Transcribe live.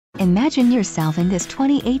Imagine yourself in this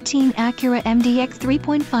 2018 Acura MDX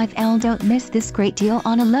 3.5L. Don't miss this great deal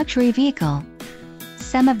on a luxury vehicle.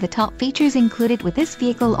 Some of the top features included with this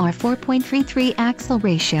vehicle are 4.33 axle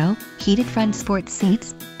ratio, heated front sports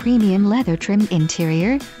seats, premium leather trimmed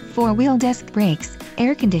interior, 4-wheel disc brakes,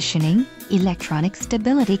 air conditioning, electronic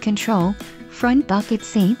stability control, front bucket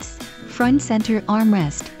seats, front center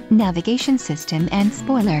armrest, navigation system and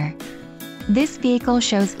spoiler. This vehicle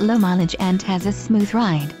shows low mileage and has a smooth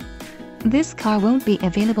ride. This car won't be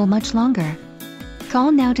available much longer.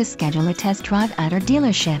 Call now to schedule a test drive at our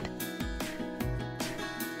dealership.